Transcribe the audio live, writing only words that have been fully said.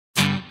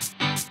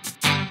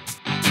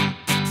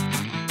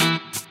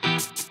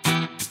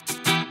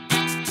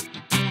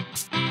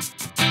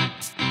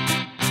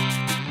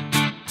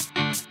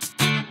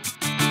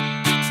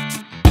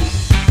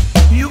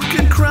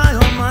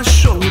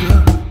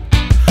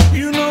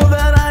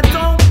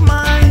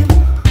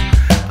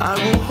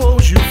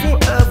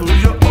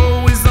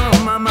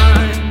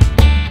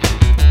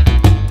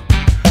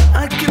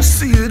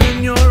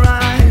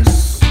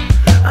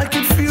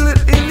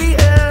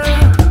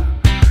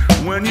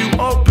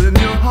in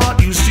your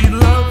heart, you see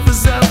love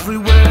is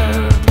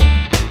everywhere.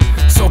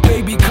 So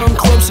baby, come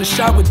closer,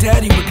 shower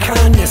daddy with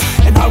kindness,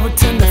 and I'll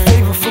return the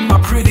favor from my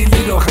pretty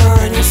little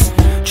highness.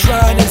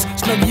 Try this,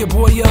 snuggle your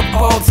boy up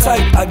all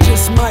tight. I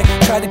just might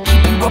try to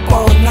keep you up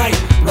all night,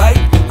 right?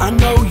 I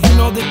know you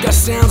know that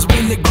sounds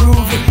really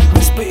groovy.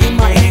 Whisper in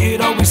my ear,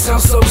 it always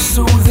sounds so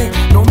soothing.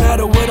 No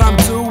matter what I'm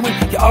doing,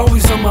 you're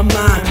always on my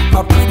mind.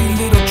 My pretty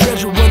little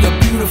treasure, what a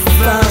beautiful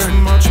find.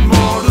 There's much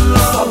more to love.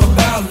 It's all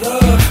about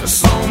love. There's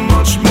so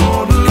much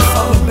more to love. It's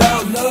all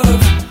about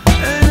love.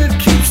 And it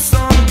keeps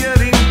on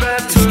getting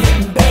better. It's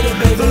getting better,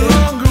 baby. The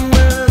longer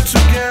we're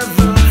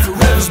together,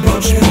 there's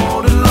much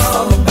more to love. It's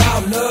all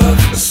about love.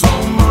 There's so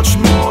much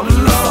more to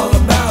It's love. all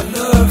about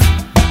love.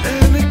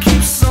 And it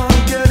keeps on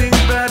getting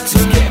better.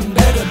 It's getting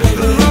better, The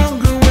baby.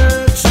 longer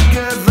we're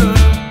together,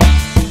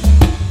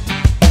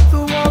 the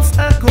walls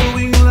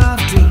echoing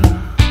laughter.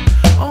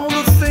 All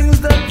the things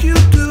that you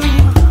do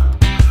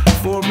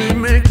for me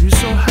make me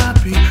so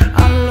happy.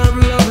 I love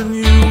loving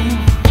you.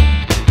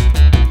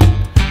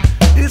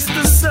 It's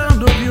the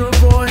sound of your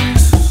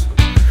voice,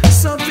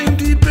 something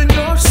deep in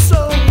your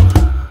soul.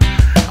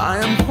 I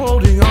am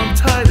holding on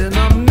tight and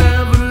I'm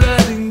never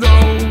letting go.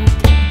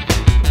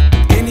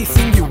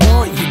 Anything you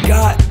want, you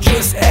got,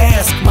 just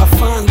ask. My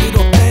fine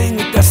little thing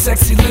with that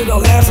sexy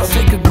little ass, I'll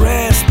take a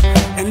grasp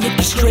and look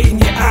you straight in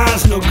your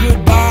eyes. No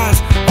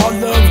goodbyes, our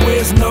love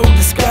wears no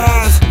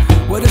disguise.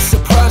 What a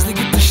surprise to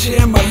get to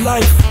share my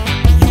life.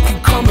 You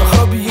can call me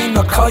hubby and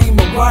I'll call you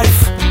my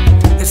wife.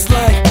 It's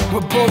like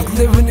we're both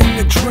living